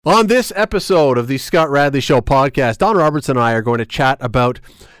On this episode of the Scott Radley Show podcast, Don Robertson and I are going to chat about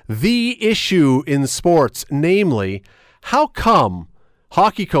the issue in sports, namely, how come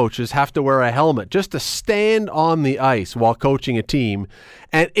hockey coaches have to wear a helmet just to stand on the ice while coaching a team,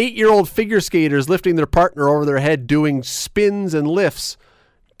 and 8-year-old figure skaters lifting their partner over their head doing spins and lifts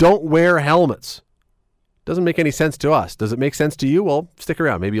don't wear helmets? Doesn't make any sense to us. Does it make sense to you? Well, stick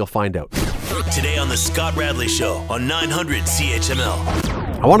around. Maybe you'll find out. Today on the Scott Radley Show on 900 CHML.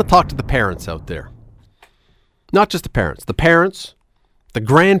 I want to talk to the parents out there. Not just the parents, the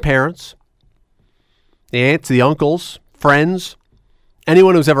grandparents, the aunts, the uncles, friends,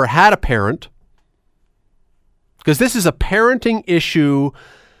 anyone who's ever had a parent. Because this is a parenting issue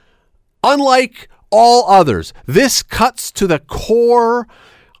unlike all others. This cuts to the core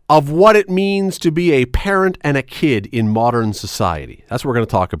of what it means to be a parent and a kid in modern society. That's what we're going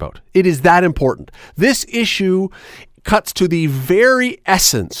to talk about. It is that important. This issue cuts to the very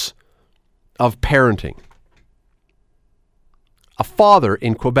essence of parenting. A father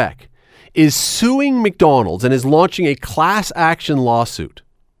in Quebec is suing McDonald's and is launching a class action lawsuit.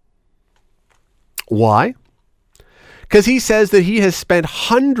 Why? Because he says that he has spent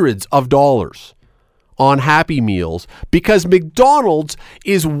hundreds of dollars on Happy Meals because McDonald's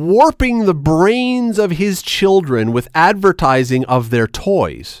is warping the brains of his children with advertising of their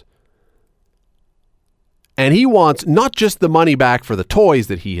toys. And he wants not just the money back for the toys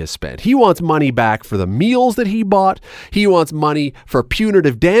that he has spent. He wants money back for the meals that he bought. He wants money for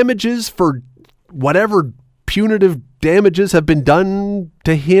punitive damages, for whatever punitive damages have been done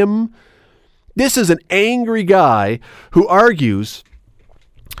to him. This is an angry guy who argues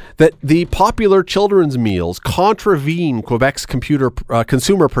that the popular children's meals contravene Quebec's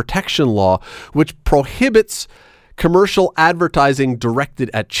consumer protection law, which prohibits commercial advertising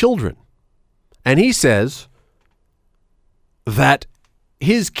directed at children. And he says that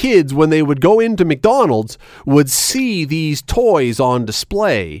his kids, when they would go into McDonald's, would see these toys on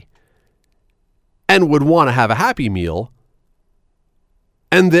display and would want to have a Happy Meal.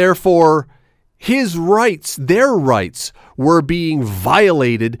 And therefore, his rights, their rights, were being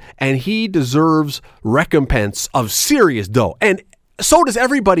violated, and he deserves recompense of serious dough. And so does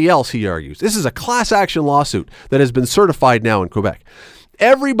everybody else, he argues. This is a class action lawsuit that has been certified now in Quebec.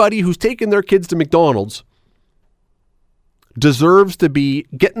 Everybody who's taken their kids to McDonald's deserves to be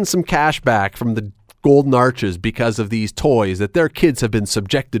getting some cash back from the Golden Arches because of these toys that their kids have been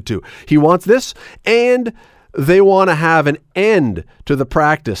subjected to. He wants this, and they want to have an end to the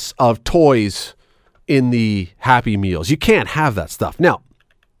practice of toys in the Happy Meals. You can't have that stuff. Now,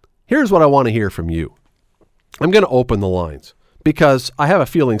 here's what I want to hear from you. I'm going to open the lines because I have a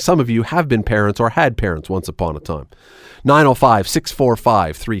feeling some of you have been parents or had parents once upon a time.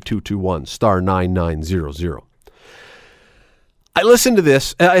 905-645-3221, star 9900. I listened to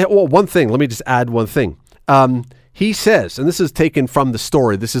this. One thing. Let me just add one thing. He says, and this is taken from the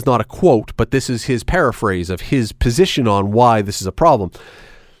story. This is not a quote, but this is his paraphrase of his position on why this is a problem.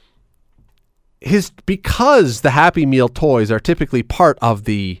 Because the Happy Meal toys are typically part of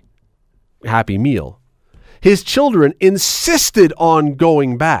the Happy Meal, his children insisted on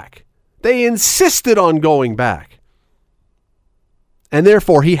going back. They insisted on going back. And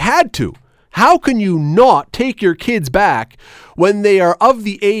therefore, he had to. How can you not take your kids back when they are of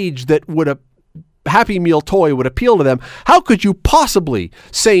the age that a Happy Meal toy would appeal to them? How could you possibly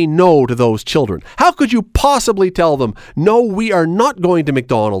say no to those children? How could you possibly tell them, no, we are not going to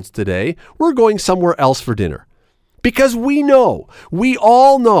McDonald's today. We're going somewhere else for dinner. Because we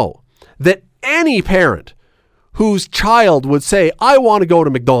all know that any parent whose child would say, I want to go to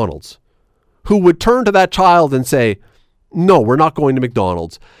McDonald's, who would turn to that child and say, no, we're not going to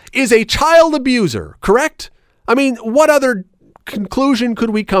McDonald's, is a child abuser, correct? I mean, what other conclusion could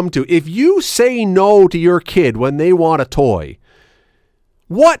we come to? If you say no to your kid when they want a toy,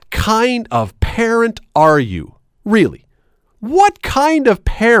 what kind of parent are you? Really? What kind of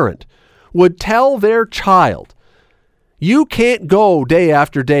parent would tell their child, you can't go day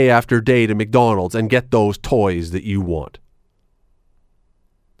after day after day to McDonald's and get those toys that you want?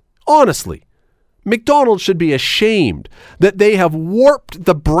 Honestly, McDonald's should be ashamed that they have warped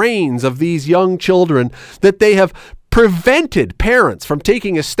the brains of these young children, that they have prevented parents from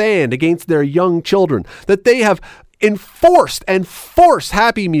taking a stand against their young children, that they have enforced and forced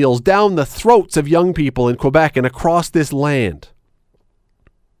Happy Meals down the throats of young people in Quebec and across this land.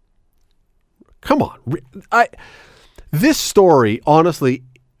 Come on. This story, honestly,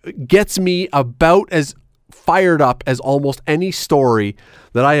 gets me about as fired up as almost any story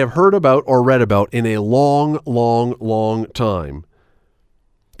that I have heard about or read about in a long, long, long time.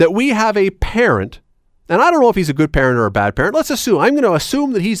 That we have a parent, and I don't know if he's a good parent or a bad parent. I'm going to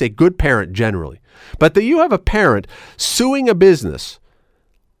assume that he's a good parent generally, but that you have a parent suing a business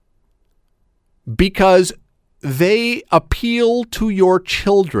because they appeal to your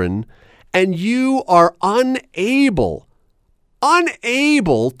children and you are unable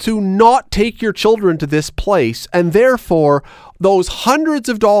to not take your children to this place, and therefore those hundreds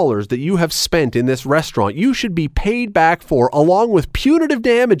of dollars that you have spent in this restaurant, you should be paid back for, along with punitive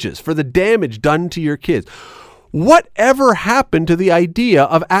damages for the damage done to your kids. Whatever happened to the idea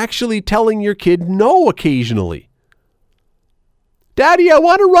of actually telling your kid no occasionally? Daddy, I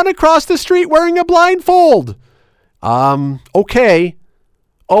want to run across the street wearing a blindfold. Okay.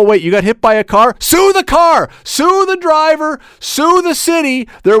 Oh, wait, you got hit by a car? Sue the car! Sue the driver! Sue the city!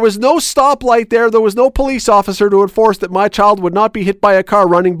 There was no stoplight there. There was no police officer to enforce that my child would not be hit by a car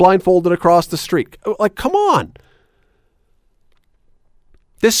running blindfolded across the street. Like, come on.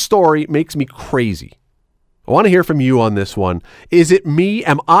 This story makes me crazy. I want to hear from you on this one. Is it me?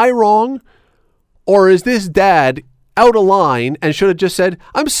 Am I wrong? Or is this dad out of line and should have just said,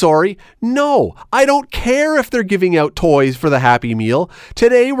 I'm sorry. No, I don't care if they're giving out toys for the Happy Meal.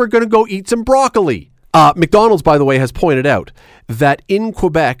 Today we're going to go eat some broccoli. McDonald's, by the way, has pointed out that in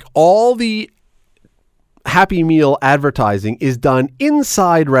Quebec, all the Happy Meal advertising is done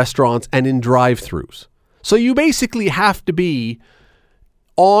inside restaurants and in drive-thrus. So you basically have to be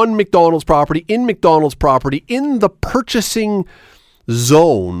on McDonald's property, in the purchasing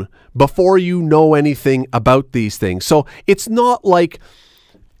zone before you know anything about these things. So it's not like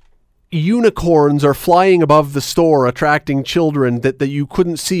unicorns are flying above the store attracting children that you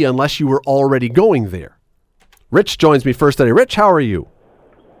couldn't see unless you were already going there. Rich joins me first today. Rich, how are you?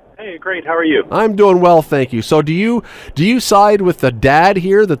 Hey, great. How are you? I'm doing well, thank you. So do you side with the dad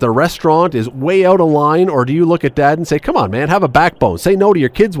here that the restaurant is way out of line, or do you look at dad and say, come on, man, have a backbone. Say no to your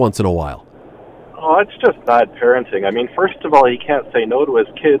kids once in a while? Oh, it's just bad parenting. I mean, first of all, he can't say no to his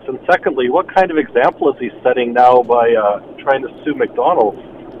kids. And secondly, what kind of example is he setting now by trying to sue McDonald's?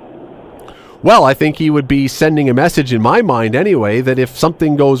 Well, I think he would be sending a message in my mind anyway that if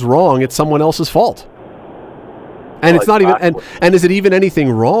something goes wrong, it's someone else's fault. And it's not even, and is it even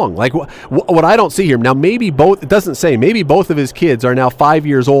anything wrong? Like what I don't see here now, maybe both, it doesn't say, maybe both of his kids are now 5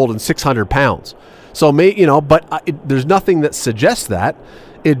 years old and 600 pounds. So there's nothing that suggests that.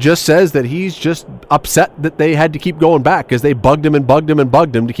 It just says that he's just upset that they had to keep going back because they bugged him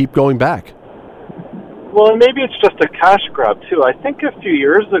to keep going back. Well, and maybe it's just a cash grab, too. I think a few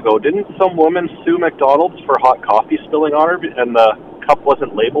years ago, didn't some woman sue McDonald's for hot coffee spilling on her and the cup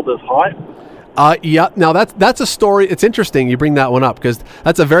wasn't labeled as hot? Yeah. Now, that's a story. It's interesting you bring that one up because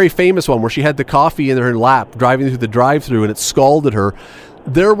that's a very famous one where she had the coffee in her lap driving through the drive-thru and it scalded her.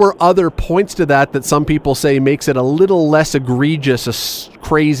 There were other points to that some people say makes it a little less egregious, a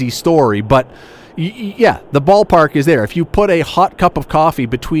crazy story. But yeah, the ballpark is there. If you put a hot cup of coffee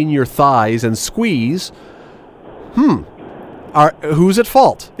between your thighs and squeeze, who's at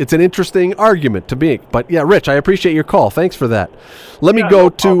fault? It's an interesting argument to make. But yeah, Rich, I appreciate your call. Thanks for that. Let me go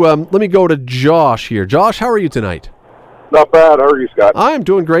to Josh here. Josh, how are you tonight? Not bad. How are you, Scott? I'm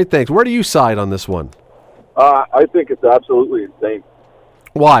doing great, thanks. Where do you side on this one? I think it's absolutely insane.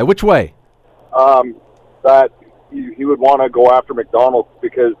 Why? Which way? That he would want to go after McDonald's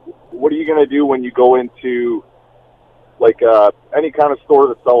because what are you going to do when you go into like any kind of store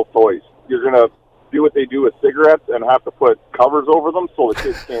that sells toys? You're going to do what they do with cigarettes and have to put covers over them so the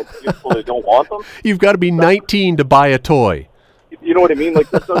kids can't see it so they don't want them? You've got to be 19 to buy a toy. You know what I mean? Like,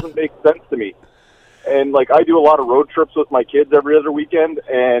 that doesn't make sense to me. And, like, I do a lot of road trips with my kids every other weekend,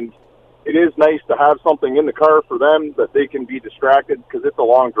 and it is nice to have something in the car for them that they can be distracted because it's a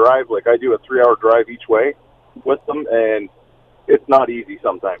long drive. Like, I do a 3-hour drive each way with them, and it's not easy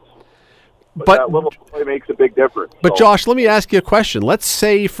sometimes. But that little toy makes a big difference. But, Josh, let me ask you a question. Let's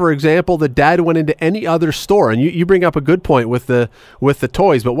say, for example, that Dad went into any other store, and you bring up a good point with the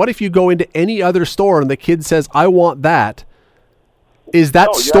toys, but what if you go into any other store and the kid says, I want that? Is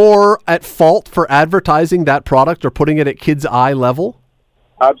that store at fault for advertising that product or putting it at kids' eye level?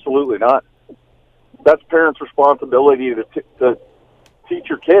 Absolutely not. That's parents' responsibility to teach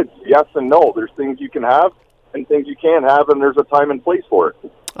your kids yes and no. There's things you can have and things you can't have, and there's a time and place for it.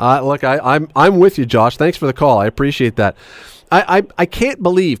 Look, I'm with you, Josh. Thanks for the call. I appreciate that. I can't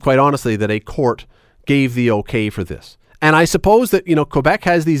believe, quite honestly, that a court gave the okay for this. And I suppose that, Quebec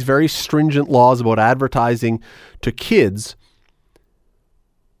has these very stringent laws about advertising to kids.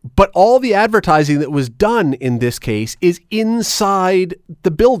 But all the advertising that was done in this case is inside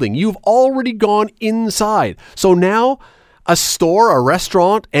the building. You've already gone inside. So now a store, a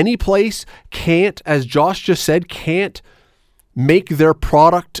restaurant, any place can't, as Josh just said, can't make their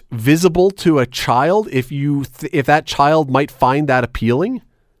product visible to a child if that child might find that appealing?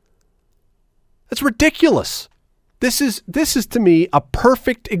 That's ridiculous. This is to me a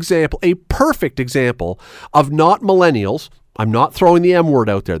perfect example of not millennials. I'm not throwing the M word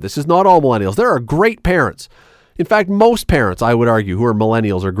out there. This is not all millennials. There are great parents. In fact, most parents, I would argue, who are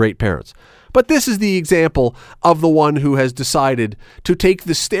millennials are great parents. But this is the example of the one who has decided to take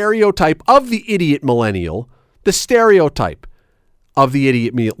the stereotype of the idiot millennial, to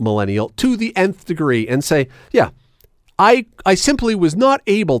the nth degree and say, yeah, I simply was not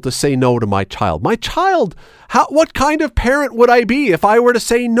able to say no to my child. My child, what kind of parent would I be if I were to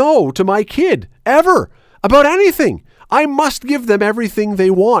say no to my kid ever about anything? I must give them everything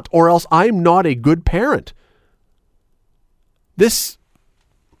they want, or else I'm not a good parent. This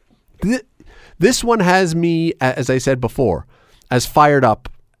one has me, as I said before, as fired up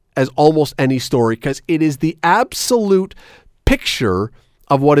as almost any story, because it is the absolute picture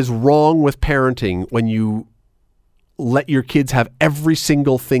of what is wrong with parenting when you let your kids have every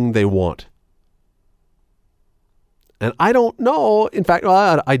single thing they want. And I don't know. In fact,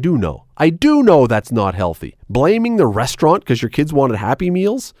 I do know. I do know that's not healthy. Blaming the restaurant because your kids wanted Happy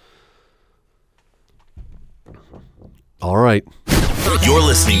Meals? All right. You're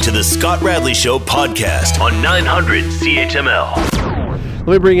listening to the Scott Radley Show podcast on 900 CHML. Let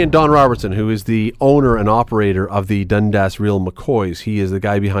me bring in Don Robertson, who is the owner and operator of the Dundas Real McCoys. He is the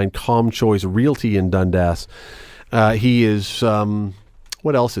guy behind ComChoice Realty in Dundas. He is,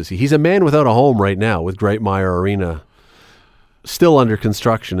 what else is he? He's a man without a home right now with Great Mire Arena still under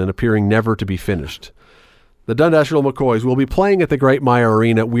construction and appearing never to be finished. The Dundas Real McCoys will be playing at the Great Mire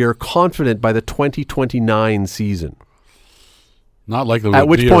Arena, we are confident, by the 2029 season. Not likely. At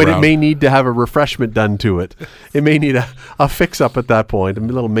which point it may need to have a refreshment done to it. It may need a fix-up at that point, a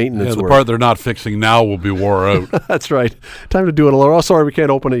little maintenance the work. part they're not fixing now will be wore out. That's right. Time to do it a little. Oh, sorry, we can't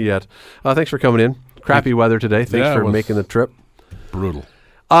open it yet. Thanks for coming in. Crappy weather today. Thanks for making the trip. Brutal.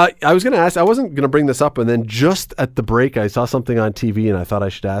 I was going to ask, I wasn't going to bring this up, and then just at the break, I saw something on TV, and I thought I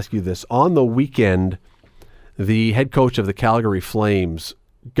should ask you this. On the weekend, the head coach of the Calgary Flames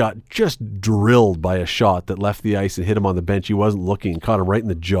got just drilled by a shot that left the ice and hit him on the bench. He wasn't looking, caught him right in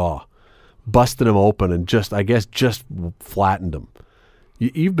the jaw, busted him open, and just flattened him.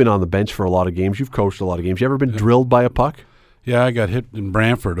 You've been on the bench for a lot of games. You've coached a lot of games. You ever been drilled by a puck? Yeah, I got hit in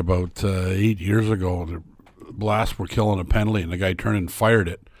Brantford about 8 years ago. The Blasts were killing a penalty, and the guy turned and fired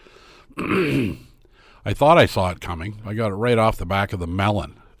it. I thought I saw it coming. I got it right off the back of the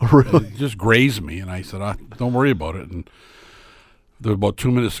melon. Really? It just grazed me, and I said, don't worry about it. And there was about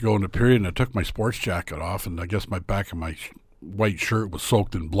 2 minutes to go in the period, and I took my sports jacket off, and I guess my back of my white shirt was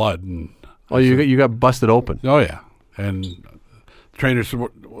soaked in blood. And you got busted open. Oh, yeah. And the trainer said,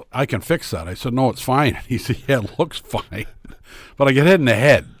 well, I can fix that. I said, no, it's fine. He said, yeah, it looks fine. But I get hit in the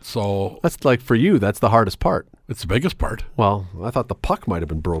head, so... That's like, for you, that's the hardest part. It's the biggest part. Well, I thought the puck might have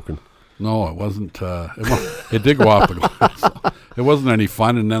been broken. No, it wasn't. It did go off the glass. It wasn't any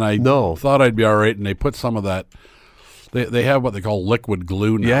fun, and then I thought I'd be all right, and they put some of that... They have what they call liquid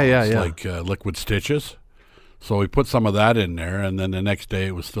glue now. Yeah. It's like liquid stitches. So we put some of that in there, and then the next day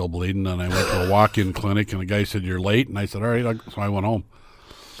it was still bleeding, and I went to a walk-in clinic, and the guy said, you're late, and I said, all right, so I went home.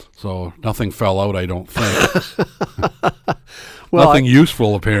 So nothing fell out, I don't think. Well, nothing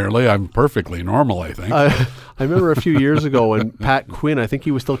useful, apparently. I'm perfectly normal, I think. I remember a few years ago when Pat Quinn, I think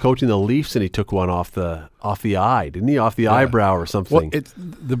he was still coaching the Leafs, and he took one off the eye, didn't he? Off the eyebrow or something. Well,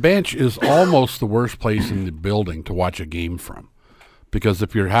 the bench is almost the worst place in the building to watch a game from. Because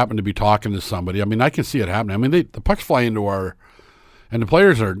if you happen to be talking to somebody, I mean, I can see it happening. I mean, the pucks fly into and the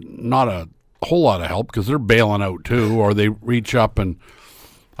players are not a whole lot of help because they're bailing out too, or they reach up and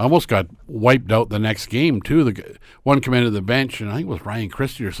I almost got wiped out the next game too. One came into the bench, and I think it was Ryan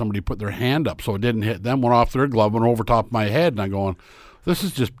Christie or somebody put their hand up so it didn't hit them, went off their glove, went over top of my head, and I'm going, this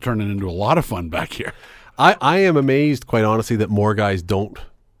is just turning into a lot of fun back here. I am amazed, quite honestly, that more guys don't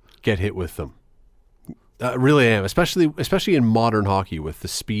get hit with them. I really am, especially in modern hockey with the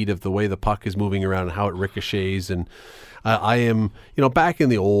speed of the way the puck is moving around and how it ricochets. And I am, back in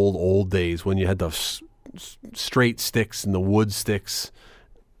the old days when you had the straight sticks and the wood sticks,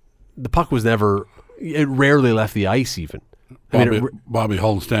 the puck was it rarely left the ice even. Bobby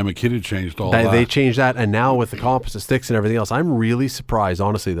Hull and Stan McKinney changed all that. They changed that, and now with the composite sticks and everything else, I'm really surprised,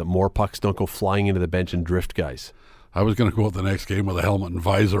 honestly, that more pucks don't go flying into the bench and drift guys. I was going to go out the next game with a helmet and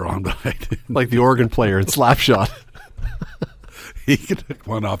visor on, but I didn't. Like the organ player in Slapshot. He took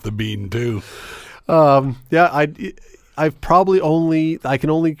one off the bean too. Yeah, I've probably I can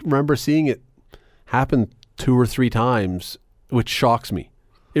only remember seeing it happen 2 or 3 times, which shocks me.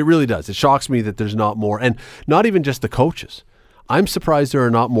 It really does. It shocks me that there's not more, and not even just the coaches. I'm surprised there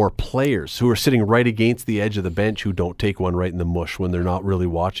are not more players who are sitting right against the edge of the bench who don't take one right in the mush when they're not really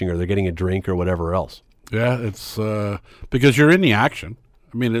watching or they're getting a drink or whatever else. Yeah, it's because you're in the action.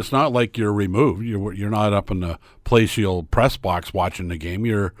 I mean, it's not like you're removed. You're not up in the palatial press box watching the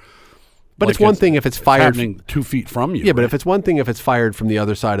game. But it's one thing if it's fired happening 2 feet from you. Yeah, but if it's one thing if it's fired from the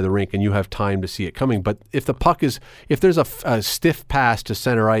other side of the rink and you have time to see it coming. But if the puck if there's a stiff pass to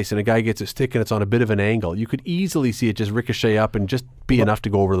center ice and a guy gets a stick and it's on a bit of an angle, you could easily see it just ricochet up and just be enough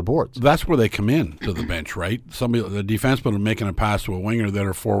to go over the boards. That's where they come in to the bench, right? The defenseman are making a pass to a winger, then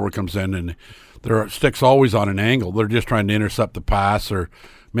a forward comes in and their stick's always on an angle. They're just trying to intercept the pass or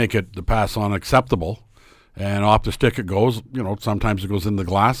make the pass unacceptable. And off the stick it goes. Sometimes it goes in the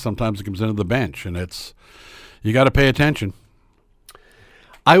glass, sometimes it comes into the bench, and you got to pay attention.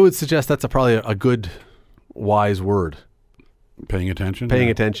 I would suggest that's probably a good, wise word. Paying attention. Paying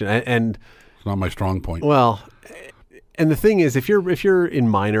attention, and it's not my strong point. Well, and the thing is, if you're in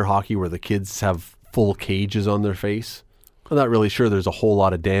minor hockey where the kids have full cages on their face, I'm not really sure there's a whole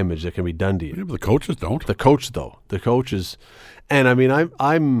lot of damage that can be done to you. Yeah, but the coaches don't. The coaches, and I mean,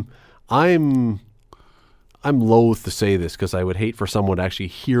 I'm loath to say this because I would hate for someone to actually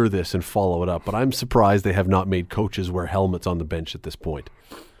hear this and follow it up, but I'm surprised they have not made coaches wear helmets on the bench at this point.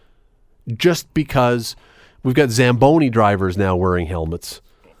 Just because we've got Zamboni drivers now wearing helmets.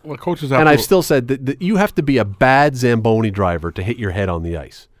 Well, coaches have I've still said that you have to be a bad Zamboni driver to hit your head on the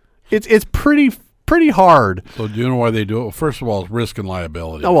ice. It's pretty hard. So do you know why they do it? Well, first of all, it's risk and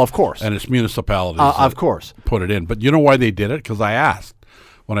liability. Oh, well, of course. And it's municipalities. Of course. Put it in. But you know why they did it? Because I asked.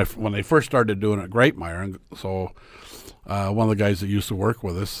 When they first started doing it at Great Mire, and so one of the guys that used to work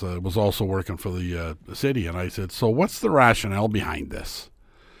with us was also working for the city, and I said, so what's the rationale behind this?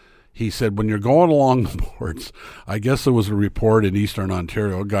 He said, when you're going along the boards, I guess there was a report in Eastern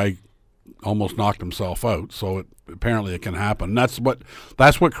Ontario, a guy almost knocked himself out, so apparently it can happen. That's what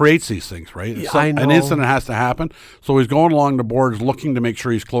creates these things, right? Yeah, I know. An incident has to happen, so he's going along the boards looking to make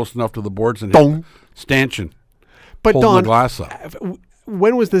sure he's close enough to the boards and stanchion, but holding Don, the glass up.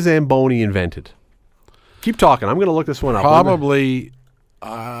 When was the Zamboni invented? Keep talking. I'm going to look this one up. Probably,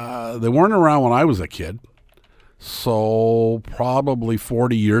 they weren't around when I was a kid, so probably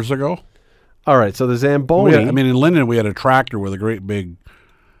 40 years ago. All right, so the Zamboni... in Linden, we had a tractor with a great big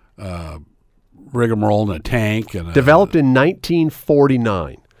rigmarole and a tank. And developed in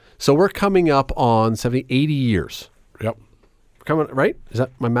 1949. So we're coming up on 80 years. Yep. Right? Is that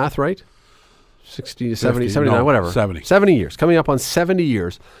my math right? 60, 70, 50, 79, no, whatever. 70 years. Coming up on 70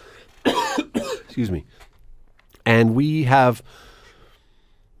 years. Excuse me. And we have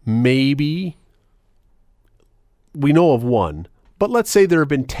we know of one, but let's say there have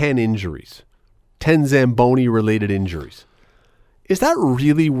been 10 injuries, 10 Zamboni-related injuries. Is that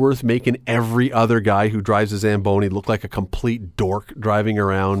really worth making every other guy who drives a Zamboni look like a complete dork driving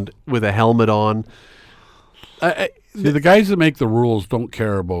around with a helmet on? See, the guys that make the rules don't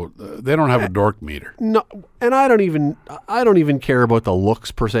care about. They don't have a dork meter. No, and I don't even care about the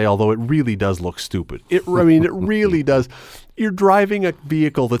looks per se. Although it really does look stupid. It really does. You're driving a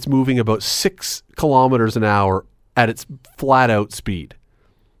vehicle that's moving about 6 kilometers an hour at its flat out speed.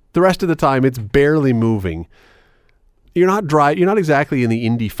 The rest of the time, it's barely moving. You're not exactly in the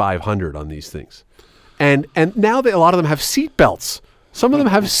Indy 500 on these things, and now a lot of them have seat belts. Some of them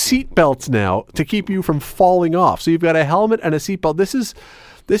have seat belts now to keep you from falling off. So you've got a helmet and a seat belt. This is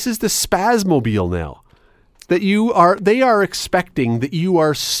the Spazmobile now. They are expecting that you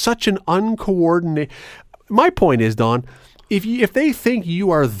are such an uncoordinated. My point is, Don, if they think you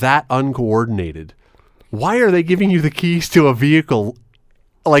are that uncoordinated, why are they giving you the keys to a vehicle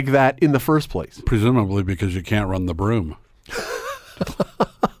like that in the first place? Presumably because you can't run the broom.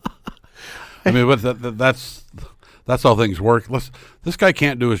 I mean, but that's how things work. This guy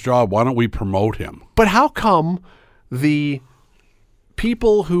can't do his job. Why don't we promote him? But how come the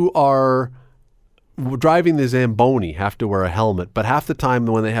people who are driving the Zamboni have to wear a helmet, but half the time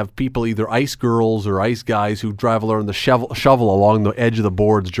when they have people, either ice girls or ice guys who drive around the shovel along the edge of the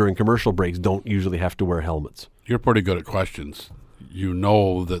boards during commercial breaks, don't usually have to wear helmets? You're pretty good at questions. You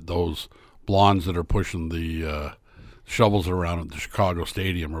know that those blondes that are pushing the shovels around at the Chicago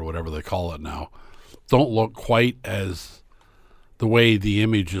Stadium or whatever they call it now don't look quite as the way the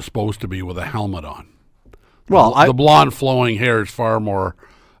image is supposed to be with a helmet on. Well, the blonde flowing hair is far more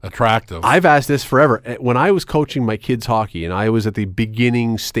attractive. I've asked this forever. When I was coaching my kids' hockey, and I was at the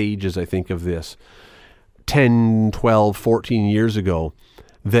beginning stages, I think, of this, 10, 12, 14 years ago,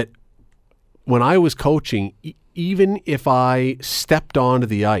 that when I was coaching, even if I stepped onto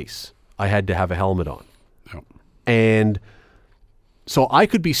the ice, I had to have a helmet on. Yep. And so I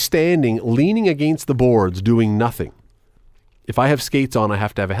could be standing, leaning against the boards, doing nothing. If I have skates on, I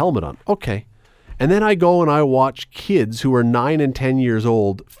have to have a helmet on. Okay. And then I go and I watch kids who are 9 and 10 years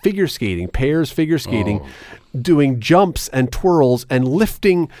old figure skating, pairs figure skating, doing jumps and twirls and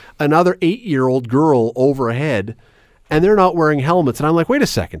lifting another 8-year-old girl overhead, and they're not wearing helmets. And I'm like, wait a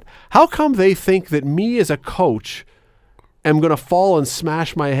second. How come they think that me as a coach am going to fall and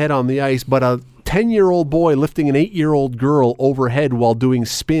smash my head on the ice, but a 10-year-old boy lifting an 8-year-old girl overhead while doing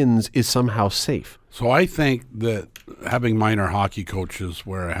spins is somehow safe? So I think that having minor hockey coaches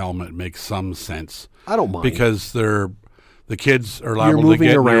wear a helmet makes some sense. I don't mind. Because the kids are liable You're to moving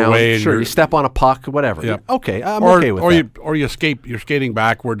get around. in your way. Sure, you step on a puck, whatever. Yep. Okay, I'm okay with that. You're skating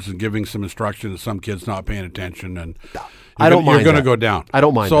backwards and giving some instruction to some kids not paying attention, and I don't mind you're going to that. go down. I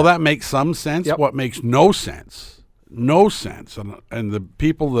don't mind So that. that makes some sense. Yep. What makes no sense, and the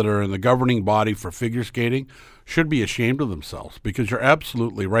people that are in the governing body for figure skating should be ashamed of themselves, because you're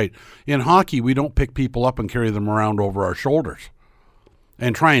absolutely right. In hockey, we don't pick people up and carry them around over our shoulders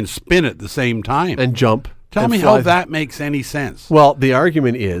and try and spin at the same time. And jump. Tell and me fly. how that makes any sense. Well, the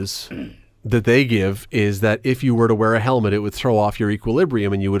argument is that they give is that if you were to wear a helmet, it would throw off your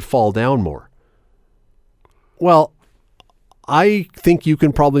equilibrium and you would fall down more. Well, I think you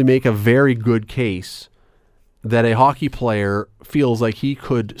can probably make a very good case that a hockey player feels like he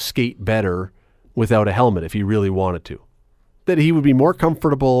could skate better without a helmet if he really wanted to. That he would be more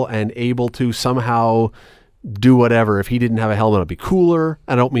comfortable and able to somehow do whatever if he didn't have a helmet. It'd be cooler.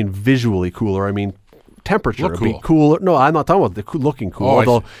 I don't mean visually cooler. I mean temperature. Look It'd be cool. cooler. No, I'm not talking about the looking cool. Oh, I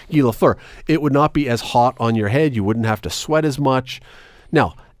although see. Guy Lafleur, it would not be as hot on your head. You wouldn't have to sweat as much.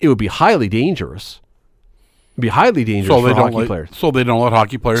 Now, it would be highly dangerous. It'd be highly dangerous for hockey players. So they don't let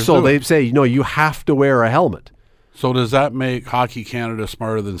hockey players So do they it. say, no, you have to wear a helmet. So does that make Hockey Canada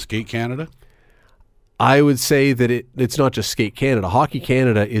smarter than Skate Canada? I would say that it's not just Skate Canada. Hockey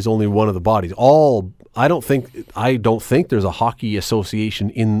Canada is only one of the bodies. I don't think there's a hockey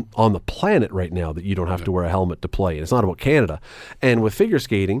association on the planet right now that you don't have to wear a helmet to play. And it's not about Canada. And with figure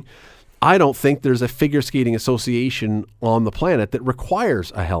skating, I don't think there's a figure skating association on the planet that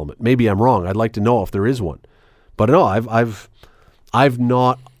requires a helmet. Maybe I'm wrong. I'd like to know if there is one. But no, I've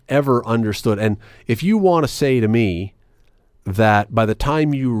not ever understood. And if you want to say to me that by the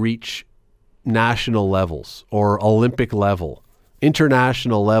time you reach national levels or Olympic level,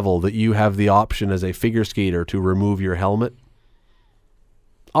 international level, that you have the option as a figure skater to remove your helmet,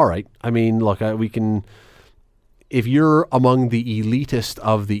 all right. I mean, look, we can, if you're among the elitist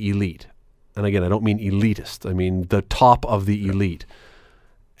of the elite, and again, I don't mean elitist, I mean the top of the elite,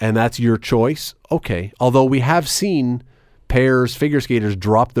 and that's your choice, okay. Although we have seen figure skaters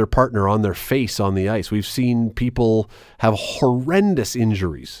drop their partner on their face on the ice. We've seen people have horrendous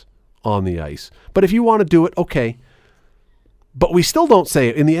injuries on the ice. But if you want to do it, okay. But we still don't say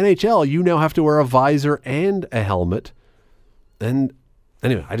it. In the NHL, you now have to wear a visor and a helmet. And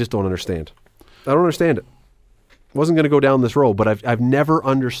anyway, I just don't understand. I don't understand it. Wasn't going to go down this road, but I've never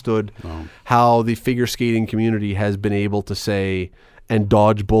understood how the figure skating community has been able to say and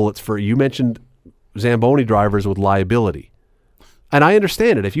dodge bullets for, you mentioned Zamboni drivers with liability. And I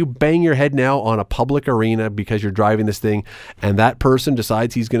understand it. If you bang your head now on a public arena because you're driving this thing and that person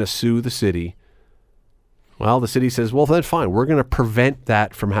decides he's going to sue the city, well, the city says, well, then fine. We're going to prevent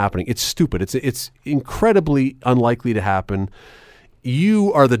that from happening. It's stupid. It's incredibly unlikely to happen.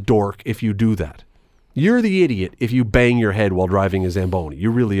 You are the dork if you do that. You're the idiot if you bang your head while driving a Zamboni.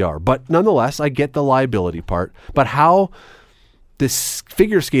 You really are. But nonetheless, I get the liability part. But how this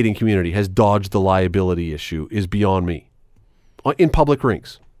figure skating community has dodged the liability issue is beyond me. In public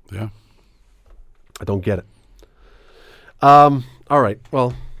rinks. Yeah. I don't get it. All right.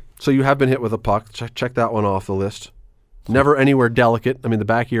 Well, so you have been hit with a puck. Check that one off the list. Never anywhere delicate. I mean, the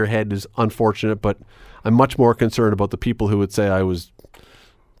back of your head is unfortunate, but I'm much more concerned about the people who would say I was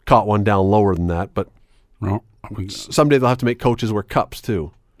caught one down lower than that. But No. someday they'll have to make coaches wear cups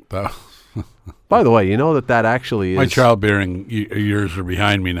too. That, By the way, you know that actually is... my childbearing years are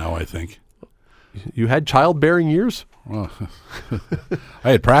behind me now, I think. You had childbearing years? Well,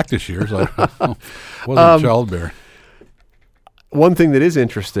 I had practice years. I wasn't childbearing. One thing that is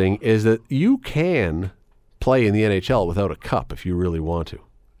interesting is that you can play in the NHL without a cup if you really want to.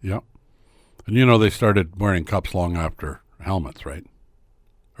 Yeah. And they started wearing cups long after helmets, right?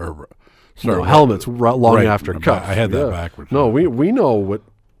 Or helmets long right. after cups. I had that backwards. No, we know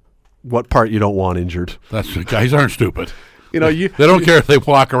what part you don't want injured. That's guys aren't stupid. They don't care if they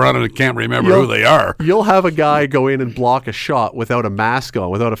walk around and can't remember who they are. You'll have a guy go in and block a shot without a mask on,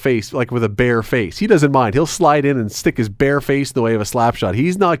 without a face, like with a bare face. He doesn't mind. He'll slide in and stick his bare face in the way of a slap shot.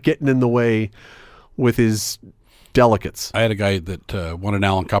 He's not getting in the way with his delicates. I had a guy that won an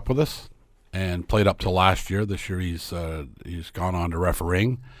Allen Cup with us, and played up till last year. This year he's gone on to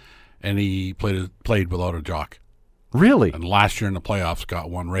refereeing, and he played without a jock. Really? And last year in the playoffs got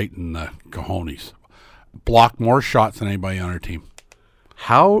one right in the cojones. Blocked more shots than anybody on our team.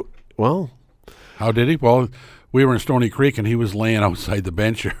 How did he? Well, we were in Stony Creek, and he was laying outside the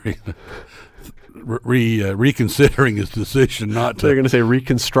bench area, reconsidering his decision not to. They're going to say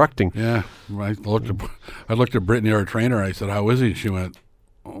reconstructing. Yeah. I looked at Brittany, our trainer. I said, "How is he?" She went,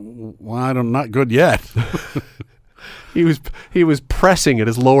 "Well, I'm not good yet." He was pressing at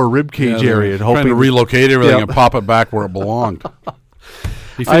his lower rib cage area, and trying to relocate everything and pop it back where it belonged.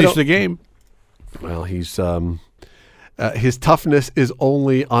 He finished the game. Well, he's his toughness is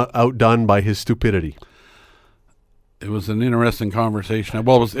only outdone by his stupidity. It was an interesting conversation.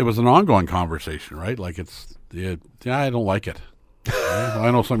 Well, it was an ongoing conversation, right? Like I don't like it.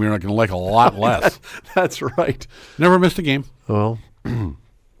 I know some of you are not going to like a lot less. That's right. Never missed a game. Well,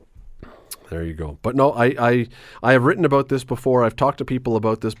 there you go. But no, I have written about this before. I've talked to people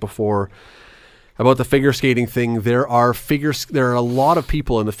about this before, about the figure skating thing. There are a lot of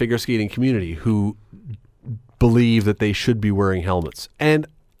people in the figure skating community who believe that they should be wearing helmets. And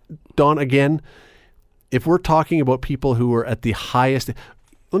Don, again, if we're talking about people who are at the highest,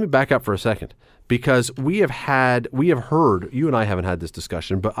 let me back up for a second, because we have heard, you and I haven't had this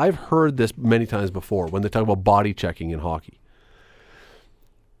discussion, but I've heard this many times before when they talk about body checking in hockey.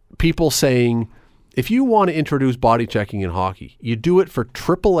 People saying, if you want to introduce body checking in hockey, you do it for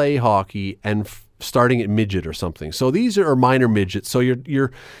AAA hockey and starting at midget or something. So these are minor midgets. So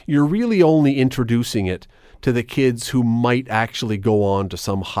you're really only introducing it to the kids who might actually go on to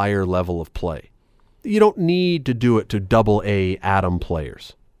some higher level of play. You don't need to do it to AA Atom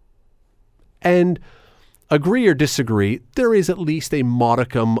players. And agree or disagree, there is at least a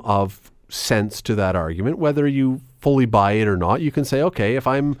modicum of sense to that argument. Whether you fully buy it or not, you can say, okay, if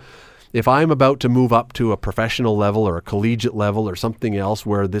I'm about to move up to a professional level or a collegiate level or something else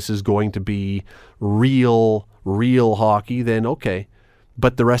where this is going to be real hockey, then okay.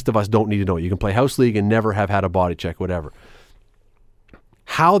 But the rest of us don't need to know it. You can play house league and never have had a body check, whatever.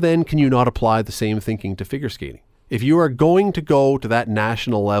 How then can you not apply the same thinking to figure skating? If you are going to go to that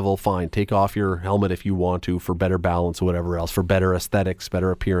national level, fine, take off your helmet if you want to for better balance or whatever else, for better aesthetics,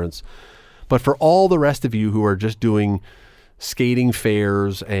 better appearance. But for all the rest of you who are just doing skating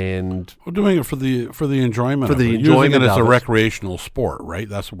fairs and we're doing it for the enjoyment, for the of it. enjoyment using it as a of recreational sport, right?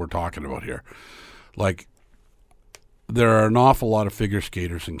 That's what we're talking about here. Like, there are an awful lot of figure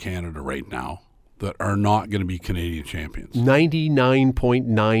skaters in Canada right now that are not going to be Canadian champions.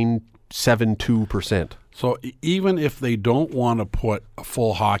 99.972%. So even if they don't want to put a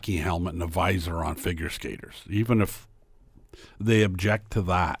full hockey helmet and a visor on figure skaters, even if they object to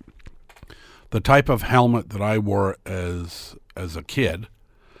that, the type of helmet that I wore as a kid,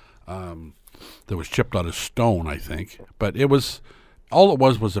 that was chipped out of stone, I think, but all it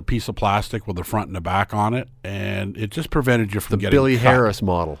was a piece of plastic with the front and the back on it, and it just prevented you from getting Billy cut. Harris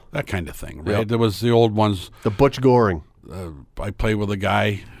model. That kind of thing, right? Yep. There was the old ones. The Butch Goring. I played with a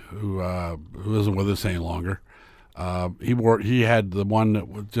guy who isn't with us any longer. He had the one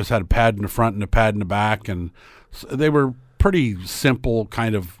that just had a pad in the front and a pad in the back, and they were pretty simple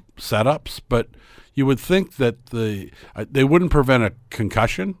kind of setups, but you would think that they wouldn't prevent a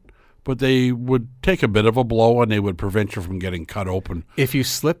concussion, but they would take a bit of a blow and they would prevent you from getting cut open. If you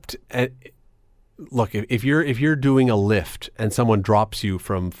slipped, look, if you're doing a lift and someone drops you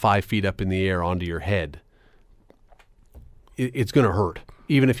from 5 feet up in the air onto your head, it's going to hurt.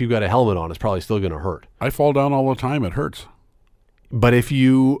 Even if you've got a helmet on, it's probably still going to hurt. I fall down all the time. It hurts. But if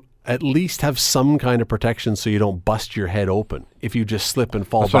you at least have some kind of protection so you don't bust your head open, if you just slip and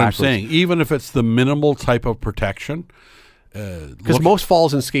fall backwards. That's what I'm saying. Even if it's the minimal type of protection. Because most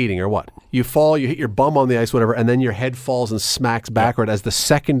falls in skating are what? You fall, you hit your bum on the ice, whatever, and then your head falls and smacks backward as the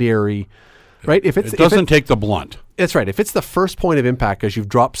secondary, right? It doesn't take the blunt. That's right. If it's the first point of impact because you've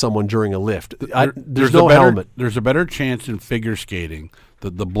dropped someone during a lift, there's no helmet. There's a better chance in figure skating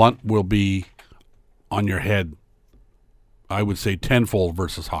that the blunt will be on your head, I would say tenfold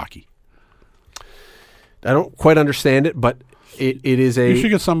versus hockey. I don't quite understand it, but it is a... You should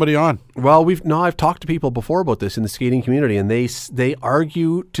get somebody on. Well, I've talked to people before about this in the skating community, and they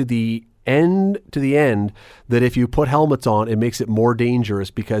argue to the end that if you put helmets on, it makes it more dangerous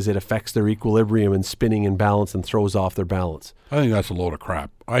because it affects their equilibrium and spinning and balance and throws off their balance. I think that's a load of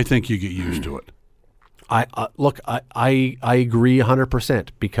crap. I think you get used to it. I agree 100%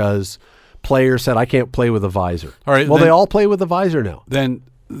 because players said I can't play with a visor. All right, well, they all play with a visor now. Then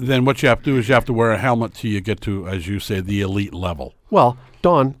what you have to do is you have to wear a helmet till you get to, as you say, the elite level. Well,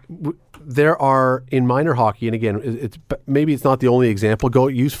 Don, there are in minor hockey, and again, maybe it's not the only example. Go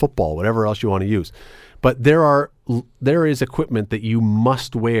use football, whatever else you want to use, but there is equipment that you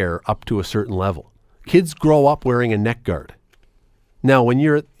must wear up to a certain level. Kids grow up wearing a neck guard. Now, when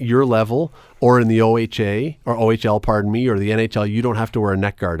you're at your level, or in the OHA or OHL, pardon me, or the NHL, you don't have to wear a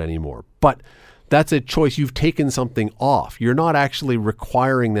neck guard anymore. But that's a choice. You've taken something off. You're not actually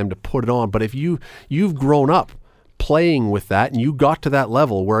requiring them to put it on. But if you've grown up playing with that and you got to that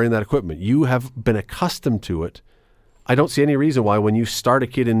level wearing that equipment, you have been accustomed to it. I don't see any reason why when you start a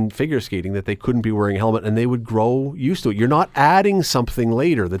kid in figure skating that they couldn't be wearing a helmet and they would grow used to it. You're not adding something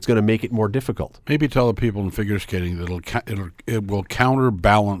later that's going to make it more difficult. Maybe tell the people in figure skating that it will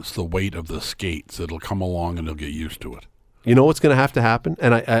counterbalance the weight of the skates. It'll come along and they'll get used to it. You know what's going to have to happen?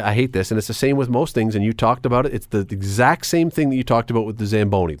 And I hate this, and it's the same with most things, and you talked about it. It's the exact same thing that you talked about with the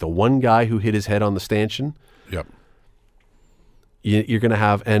Zamboni. The one guy who hit his head on the stanchion. Yep. You're going to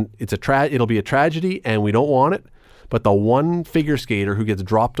have, and it'll be a tragedy, and we don't want it. But the one figure skater who gets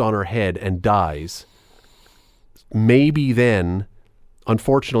dropped on her head and dies, maybe then,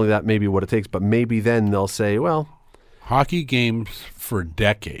 unfortunately, that may be what it takes, but maybe then they'll say, well. Hockey games for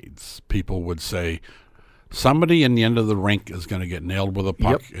decades, people would say, somebody in the end of the rink is going to get nailed with a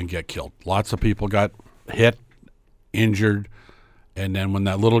puck and get killed. Lots of people got hit, injured, and then when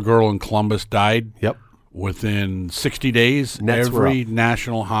that little girl in Columbus died, within 60 days, every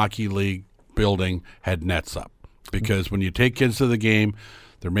National Hockey League building had nets up. Because when you take kids to the game,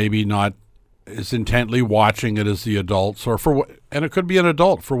 they're maybe not as intently watching it as the adults, and it could be an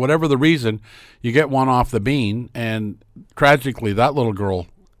adult for whatever the reason. You get one off the bean, and tragically, that little girl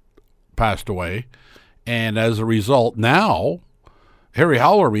passed away. And as a result, now Harry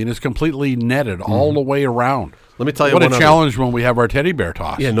Howell Arena is completely netted all the way around. Let me tell you what a challenge when we have our teddy bear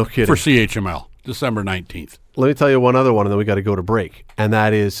toss. Yeah, no kidding. For CHML, December 19th. Let me tell you one other one, and then we got to go to break. And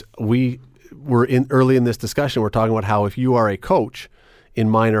that is we're early in this discussion. We're talking about how if you are a coach in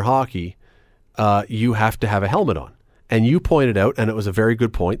minor hockey, you have to have a helmet on. And you pointed out, and it was a very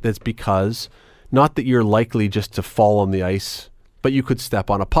good point, that's because not that you're likely just to fall on the ice, but you could step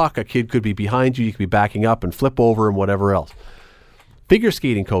on a puck. A kid could be behind you. You could be backing up and flip over and whatever else. Figure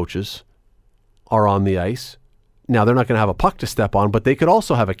skating coaches are on the ice. Now, they're not going to have a puck to step on, but they could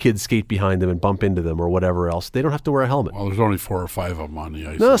also have a kid skate behind them and bump into them or whatever else. They don't have to wear a helmet. Well, there's only 4 or 5 of them on the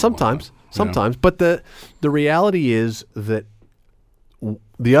ice. No, sometimes. Yeah. But the reality is that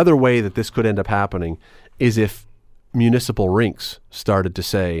the other way that this could end up happening is if municipal rinks started to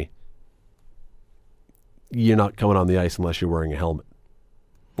say, you're not coming on the ice unless you're wearing a helmet.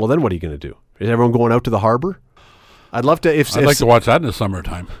 Well, then what are you going to do? Is everyone going out to the harbor? I'd love to. I'd like to watch that in the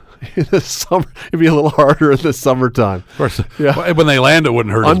summertime. In the summer, it'd be a little harder in the summertime. Of course, when they land, it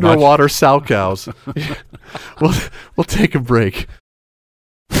wouldn't hurt underwater as much. Sow cows. We'll take a break.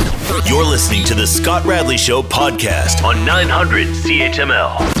 You're listening to the Scott Radley Show podcast on 900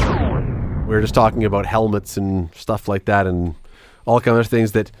 CHML. We were just talking about helmets and stuff like that, and all kinds of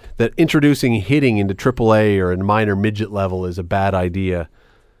things that introducing hitting into AAA or in minor midget level is a bad idea.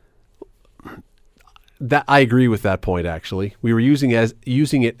 That I agree with that point. Actually, we were using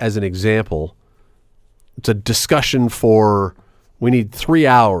it as an example. It's a discussion for. We need 3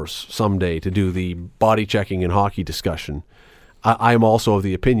 hours someday to do the body checking and hockey discussion. I'm also of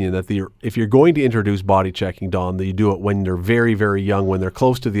the opinion that if you're going to introduce body checking, Don, that you do it when they're very, very young, when they're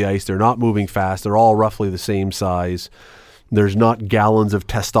close to the ice, they're not moving fast, they're all roughly the same size. There's not gallons of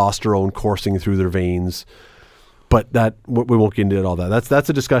testosterone coursing through their veins. But that we won't get into all that. That's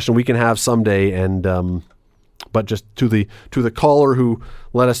a discussion we can have someday. And but just to the caller who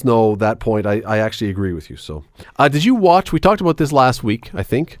let us know that point, I actually agree with you. So, did you watch? We talked about this last week, I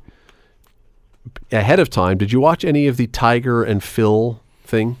think, ahead of time. Did you watch any of the Tiger and Phil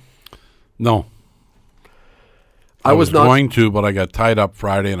thing? No. I was not going to, but I got tied up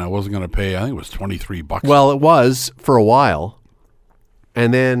Friday, and I wasn't going to pay. I think it was $23. Well, it was for a while,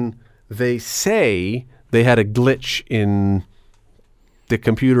 and then they say they had a glitch in the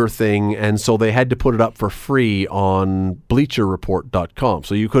computer thing, and so they had to put it up for free on BleacherReport.com.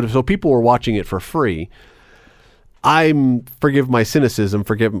 So people were watching it for free. Forgive my cynicism,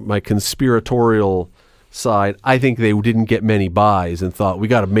 forgive my conspiratorial side. I think they didn't get many buys and thought we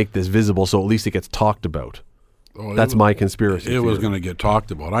got to make this visible so at least it gets talked about. That's my conspiracy theory. It was going to get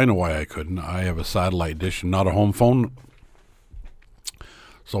talked about. I know why I couldn't. I have a satellite dish and not a home phone,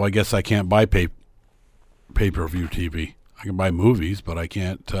 so I guess I can't buy pay-per-view TV. I can buy movies, but I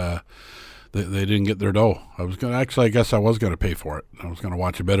can't. They didn't get their dough. I guess I was going to pay for it. I was going to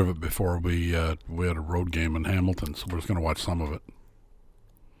watch a bit of it before we had a road game in Hamilton, so we're just going to watch some of it.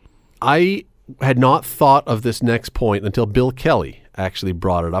 I had not thought of this next point until Bill Kelly actually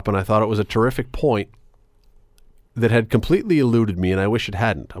brought it up, and I thought it was a terrific point that had completely eluded me, and I wish it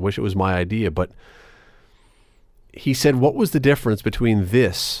hadn't. I wish it was my idea, but he said, what was the difference between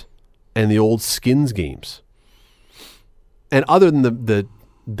this and the old skins games? And other than that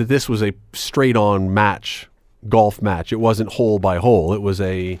this was a straight-on match, golf match. It wasn't hole by hole. It was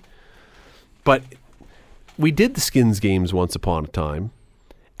but we did the skins games once upon a time.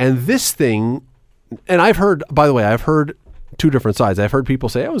 And this thing, and I've heard two different sides. I've heard people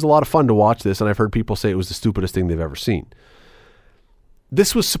say it was a lot of fun to watch this, and I've heard people say it was the stupidest thing they've ever seen.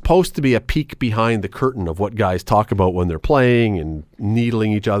 This was supposed to be a peek behind the curtain of what guys talk about when they're playing and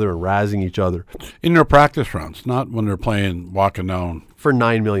needling each other and razzing each other. In their practice rounds, not when they're playing, walking down. For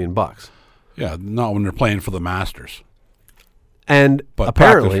 $9 million. Yeah, not when they're playing for the Masters. And but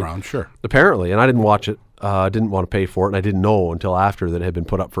apparently, practice round, sure. Apparently, and I didn't watch it, didn't want to pay for it, and I didn't know until after that it had been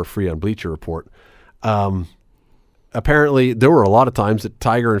put up for free on Bleacher Report. Apparently, there were a lot of times that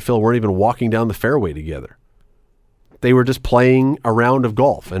Tiger and Phil weren't even walking down the fairway together. They were just playing a round of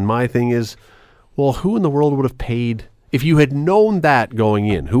golf. And my thing is, well, who in the world would have paid, if you had known that going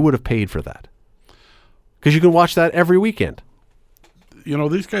in, who would have paid for that? Because you can watch that every weekend. You know,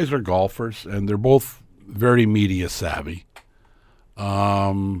 these guys are golfers, and they're both very media savvy.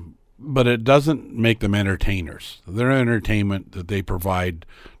 But it doesn't make them entertainers. Their entertainment that they provide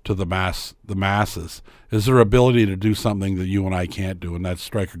to the masses is their ability to do something that you and I can't do, and that's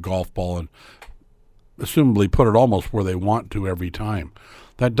strike a golf ball and assumably put it almost where they want to every time.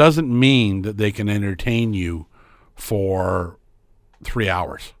 That doesn't mean that they can entertain you for 3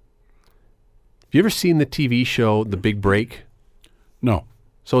 hours. Have you ever seen the TV show The Big Break? No.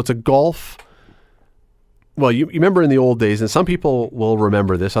 So it's a golf. Well, you remember in the old days, and some people will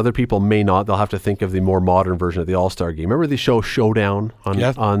remember this, other people may not. They'll have to think of the more modern version of the All-Star Game. Remember the show Showdown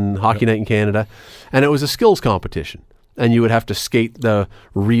on Hockey Night in Canada? And it was a skills competition. And you would have to skate the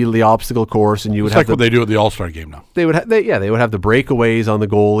obstacle course, and you would it's have like what they do at the All-Star Game now. They would have the breakaways on the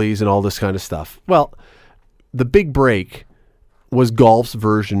goalies and all this kind of stuff. Well, the Big Break was golf's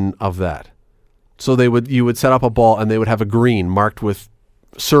version of that. So you would set up a ball, and they would have a green marked with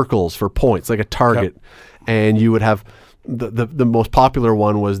circles for points, like a target. Yep. And you would have the most popular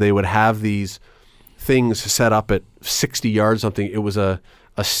one was they would have these things set up at 60 yards something. It was a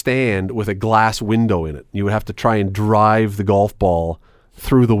stand with a glass window in it. You would have to try and drive the golf ball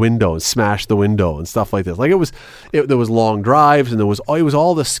through the window and smash the window and stuff like this. Like there was long drives, and it was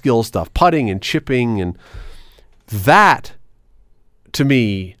all the skill stuff, putting and chipping, and that to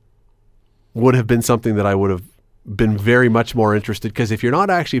me would have been something that I would have been very much more interested, because if you're not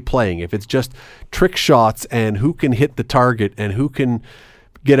actually playing, if it's just trick shots and who can hit the target and who can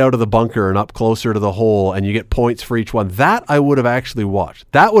get out of the bunker and up closer to the hole and you get points for each one, that I would have actually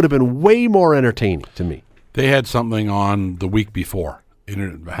watched. That would have been way more entertaining to me. They had something on the week before,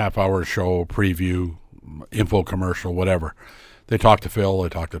 in a half-hour show, preview, info commercial, whatever. They talked to Phil, they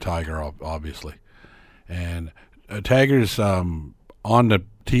talked to Tiger, obviously. And Tiger's on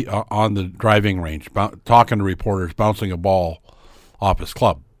the driving range, talking to reporters, bouncing a ball off his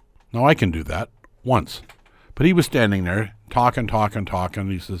club. Now, I can do that once. But he was standing there, talking.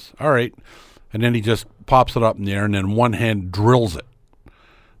 He says, all right. And then he just pops it up in the air, and then one hand drills it.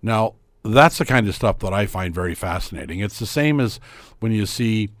 Now, that's the kind of stuff that I find very fascinating. It's the same as when you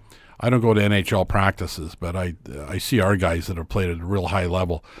see, I don't go to NHL practices, but I see our guys that have played at a real high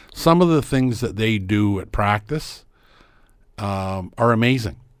level. Some of the things that they do at practice are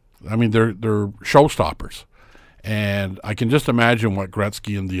amazing. I mean, they're showstoppers. And I can just imagine what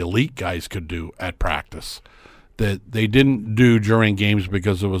Gretzky and the elite guys could do at practice that they didn't do during games,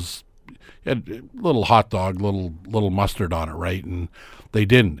 because it was a little hot dog, little mustard on it, right? And they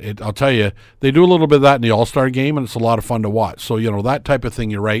didn't. I'll tell you, they do a little bit of that in the All-Star Game, and it's a lot of fun to watch. So, that type of thing,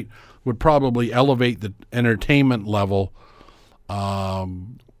 you're right, would probably elevate the entertainment level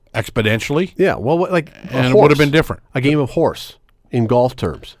exponentially. Yeah, well, and it would have been different. A game of horse in golf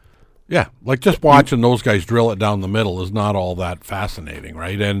terms. Yeah, like just watching those guys drill it down the middle is not all that fascinating,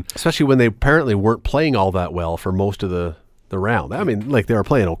 right? And especially when they apparently weren't playing all that well for most of the round. I mean, they were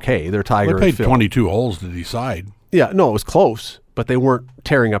playing okay. They're Tiger. They played 22 holes to decide. Yeah, no, it was close, but they weren't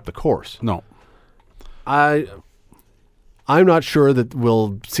tearing up the course. No. I'm not sure that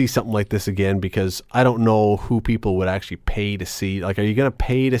we'll see something like this again, because I don't know who people would actually pay to see. Like, are you going to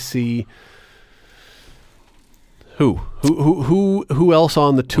pay to see who else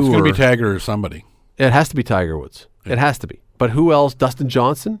on the tour? It's going to be Tiger or somebody. It has to be Tiger Woods. Yeah. It has to be. But who else? Dustin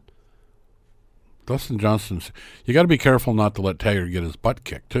Johnson? Dustin Johnson's. You got to be careful not to let Tiger get his butt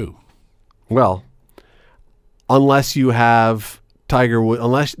kicked too. Well, unless you have Tiger would,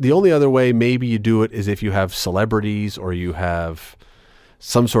 unless the only other way maybe you do it is if you have celebrities or you have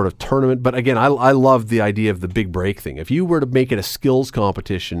some sort of tournament. But again, I love the idea of the big break thing. If you were to make it a skills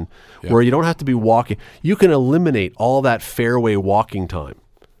competition where you don't have to be walking, you can eliminate all that fairway walking time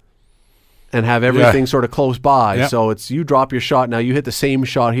and have everything sort of close by. Yep. So it's you drop your shot, now you hit the same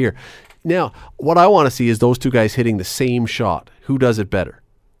shot here. Now, what I want to see is those two guys hitting the same shot. Who does it better?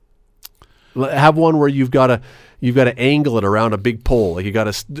 Have one where you've got to angle it around a big pole. Like you got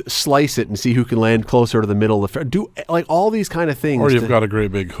to slice it and see who can land closer to the middle of the fairway. Do like all these kind of things. Or you've got a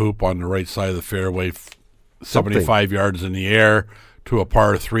great big hoop on the right side of the fairway, 75 yards in the air to a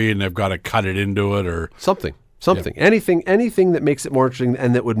par 3, and they've got to cut it into it or something. Anything that makes it more interesting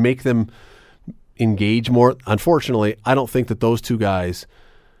and that would make them engage more. Unfortunately, I don't think that those two guys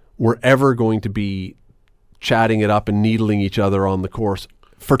were ever going to be chatting it up and needling each other on the course.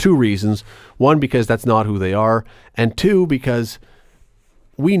 For two reasons. One, because that's not who they are. And two, because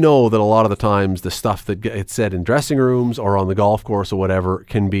we know that a lot of the times the stuff that gets said in dressing rooms or on the golf course or whatever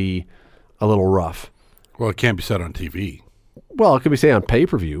can be a little rough. Well, it can't be said on TV. Well, it could be said on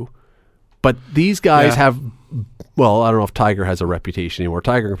pay-per-view. But these guys have, well, I don't know if Tiger has a reputation anymore.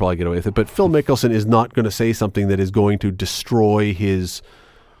 Tiger can probably get away with it. But Phil Mickelson is not going to say something that is going to destroy his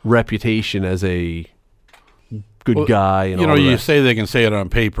reputation as a good guy. And you say they can say it on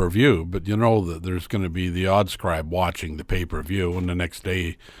pay-per-view, but you know that there's going to be the odds scribe watching the pay-per-view, and the next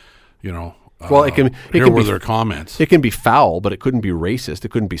day, well, it can were be their comments. It can be foul, but it couldn't be racist. It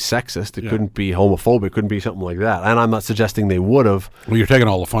couldn't be sexist. It couldn't be homophobic. It couldn't be something like that. And I'm not suggesting they would have. Well, you're taking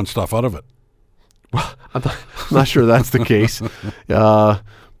all the fun stuff out of it. Well, I'm not sure that's the case.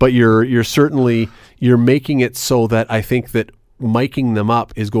 But you're certainly making it so that I think that miking them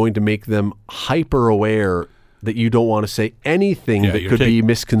up is going to make them hyper aware that you don't want to say anything that could be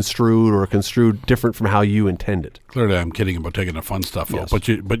misconstrued or construed different from how you intend it. Clearly, I'm kidding about taking the fun stuff out,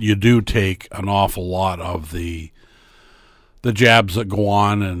 but you do take an awful lot of the jabs that go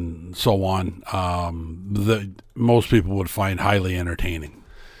on and so on that most people would find highly entertaining.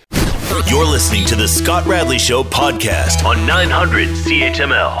 You're listening to the Scott Radley Show podcast on 900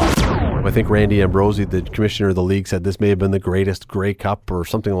 CHML. I think Randy Ambrosi, the commissioner of the league, said this may have been the greatest Grey Cup or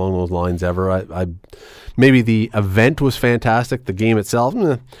something along those lines ever. Maybe the event was fantastic, the game itself.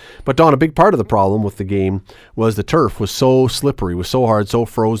 But Don, a big part of the problem with the game was the turf was so slippery, was so hard, so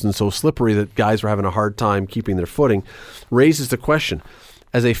frozen, so slippery that guys were having a hard time keeping their footing. Raises the question,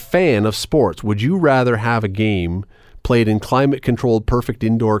 as a fan of sports, would you rather have a game played in climate-controlled, perfect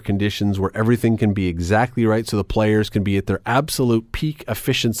indoor conditions where everything can be exactly right so the players can be at their absolute peak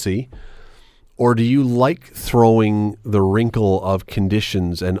efficiency? Or do you like throwing the wrinkle of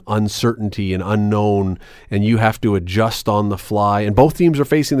conditions and uncertainty and unknown, and you have to adjust on the fly, and both teams are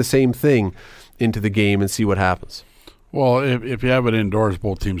facing the same thing into the game and see what happens? Well, if you have it indoors,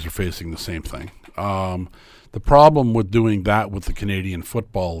 both teams are facing the same thing. The problem with doing that with the Canadian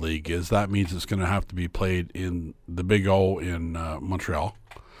Football League is that means it's going to have to be played in the Big O in Montreal.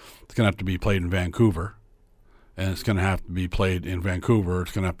 It's going to have to be played in Vancouver. And it's going to have to be played in Vancouver.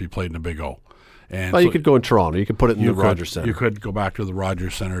 It's going to have to be played in the Big O. And you could go in Toronto. You could put it in the Rogers Centre. You could go back to the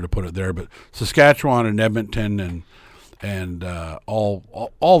Rogers Centre to put it there. But Saskatchewan and Edmonton and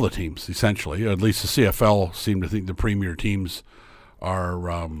all the teams, essentially, or at least the CFL seem to think the premier teams are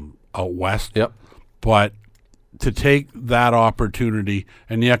out west. Yep. But to take that opportunity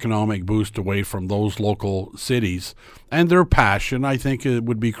and the economic boost away from those local cities and their passion, I think it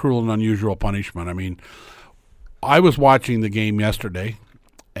would be cruel and unusual punishment. I mean, I was watching the game yesterday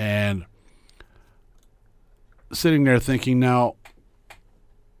and sitting there thinking, now,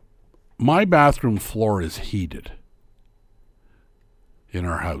 my bathroom floor is heated in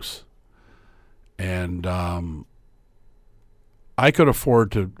our house. And I could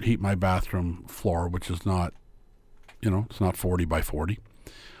afford to heat my bathroom floor, which is not, it's not 40 by 40.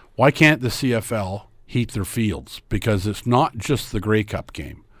 Why can't the CFL heat their fields? Because it's not just the Grey Cup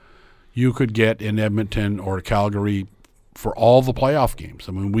game. You could get in Edmonton or Calgary for all the playoff games.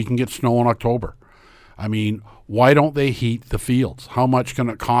 I mean, we can get snow in October. I mean, why don't they heat the fields? How much can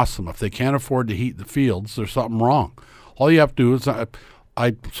it cost them? If they can't afford to heat the fields, there's something wrong. All you have to do is,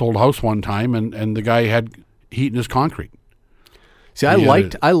 I sold a house one time, and the guy had heat in his concrete. See,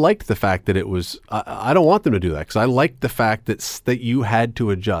 I liked the fact that it was. I don't want them to do that because I liked the fact that you had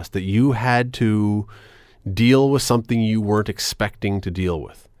to adjust, that you had to deal with something you weren't expecting to deal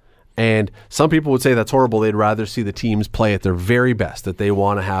with. And some people would say that's horrible. They'd rather see the teams play at their very best, that they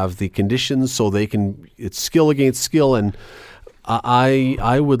want to have the conditions so they can. It's skill against skill, and I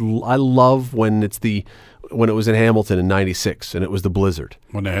love when it's when it was in Hamilton in '96 and it was the blizzard.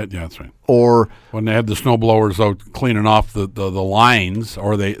 When they had, yeah, that's right. Or when they had the snow blowers out cleaning off the lines,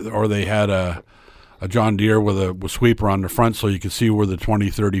 or they had a John Deere with a sweeper on the front so you could see where the 20,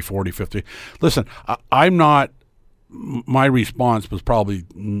 30, 40, 50. Listen, I'm not. My response was probably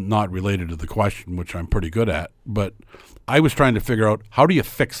not related to the question, which I'm pretty good at, but I was trying to figure out how do you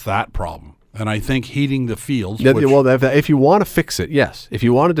fix that problem. And I think heating the fields. Well, if you want to fix it, yes. If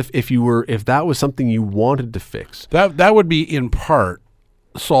that was something you wanted to fix, that would be in part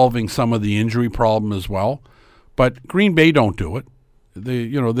solving some of the injury problem as well. But Green Bay don't do it.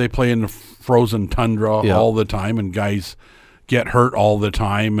 They play in the frozen tundra all the time, and guys get hurt all the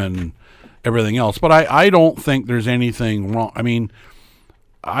time and everything else. But I don't think there's anything wrong. I mean,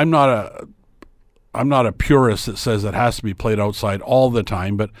 I'm not a purist that says it has to be played outside all the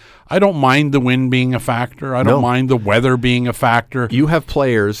time, but I don't mind the wind being a factor. I don't mind the weather being a factor. You have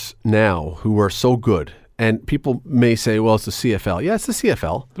players now who are so good, and people may say, well, it's the CFL. Yeah, it's the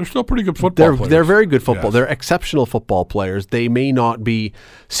CFL. They're still pretty good football players. They're very good football. Yes. They're exceptional football players. They may not be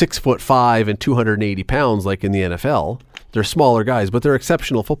 6'5" and 280 pounds like in the NFL. They're smaller guys, but they're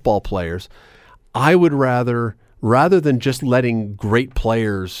exceptional football players. I would rather than just letting great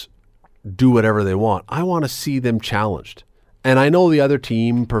players do whatever they want, I want to see them challenged. And I know the other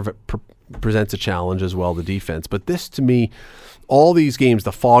team presents a challenge as well, the defense. But this, to me, all these games,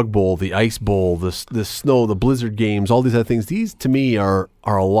 the Fog Bowl, the Ice Bowl, the snow, the Blizzard games, all these other things, these to me are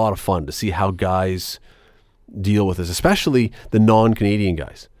a lot of fun to see how guys deal with this, especially the non-Canadian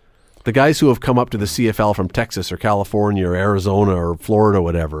guys. The guys who have come up to the CFL from Texas or California or Arizona or Florida or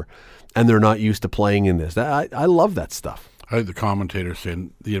whatever, and they're not used to playing in this. I love that stuff. I heard the commentator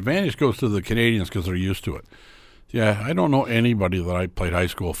saying the advantage goes to the Canadians because they're used to it. Yeah, I don't know anybody that I played high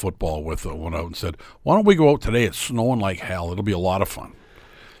school football with that went out and said, why don't we go out today? It's snowing like hell. It'll be a lot of fun.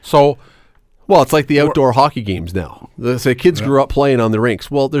 So, well, it's like the outdoor hockey games now. They say kids grew up playing on the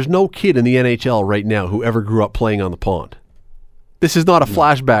rinks. Well, there's no kid in the NHL right now who ever grew up playing on the pond. This is not a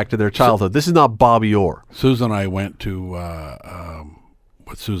flashback to their childhood. This is not Bobby Orr. Susan and I went to,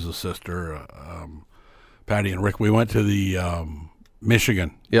 with Susan's sister, Patty and Rick, we went to the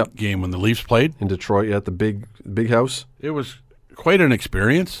Michigan game when the Leafs played. In Detroit, at the big house. It was quite an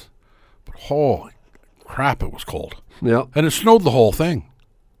experience, but holy crap, it was cold. Yeah. And it snowed the whole thing.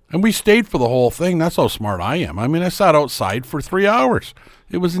 And we stayed for the whole thing. That's how smart I am. I mean, I sat outside for 3 hours.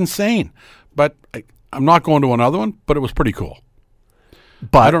 It was insane. But I'm not going to another one, but it was pretty cool.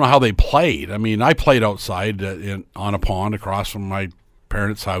 But I don't know how they played. I mean, I played outside on a pond across from my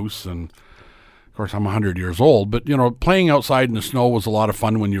parents' house, and of course, I'm 100 years old, but, playing outside in the snow was a lot of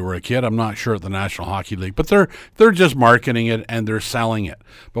fun when you were a kid. I'm not sure at the National Hockey League, but they're just marketing it and they're selling it.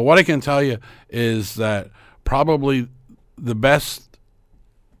 But what I can tell you is that probably the best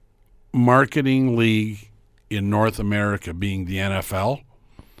marketing league in North America, being the NFL,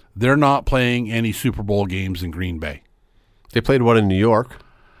 they're not playing any Super Bowl games in Green Bay. They played one in New York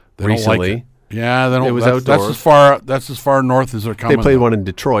recently. Don't like it. Yeah, they don't. It was outdoors. That's as far north as they're coming. They played one in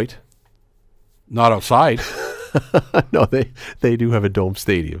Detroit. Not outside. No, they do have a dome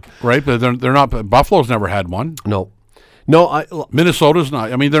stadium, right? But they're not. Buffalo's never had one. No. Minnesota's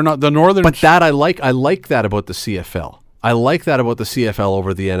not. I mean, they're not the northern. But that I like that about the CFL. I like that about the CFL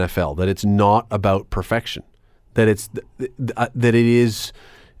over the NFL. That it's not about perfection. That it is.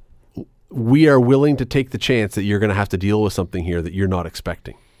 We are willing to take the chance that you're going to have to deal with something here that you're not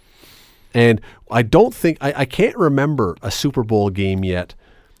expecting. And I don't think I can't remember a Super Bowl game yet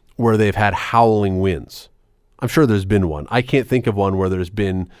where they've had howling winds. I'm sure there's been one. I can't think of one where there's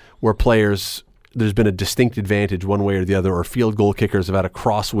been a distinct advantage one way or the other, or field goal kickers have had a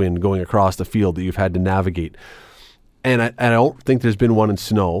crosswind going across the field that you've had to navigate. And I don't think there's been one in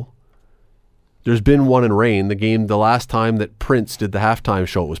snow. There's been one in rain. The last time that Prince did the halftime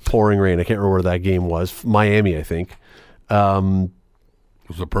show, it was pouring rain. I can't remember where that game was. Miami, I think. Was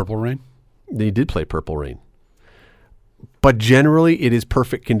it Purple Rain? They did play Purple Rain. But generally, it is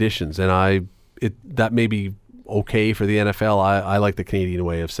perfect conditions, and that may be okay for the NFL. I like the Canadian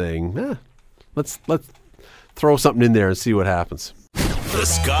way of saying, let's throw something in there and see what happens. The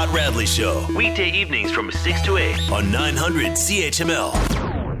Scott Radley Show, weekday evenings from 6 to 8 on 900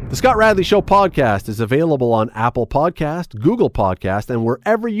 CHML. The Scott Radley Show podcast is available on Apple Podcast, Google Podcast, and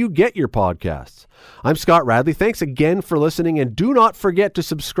wherever you get your podcasts. I'm Scott Radley. Thanks again for listening, and do not forget to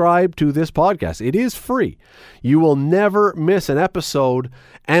subscribe to this podcast. It is free. You will never miss an episode,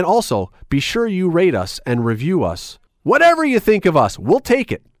 and also be sure you rate us and review us. Whatever you think of us, we'll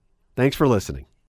take it. Thanks for listening.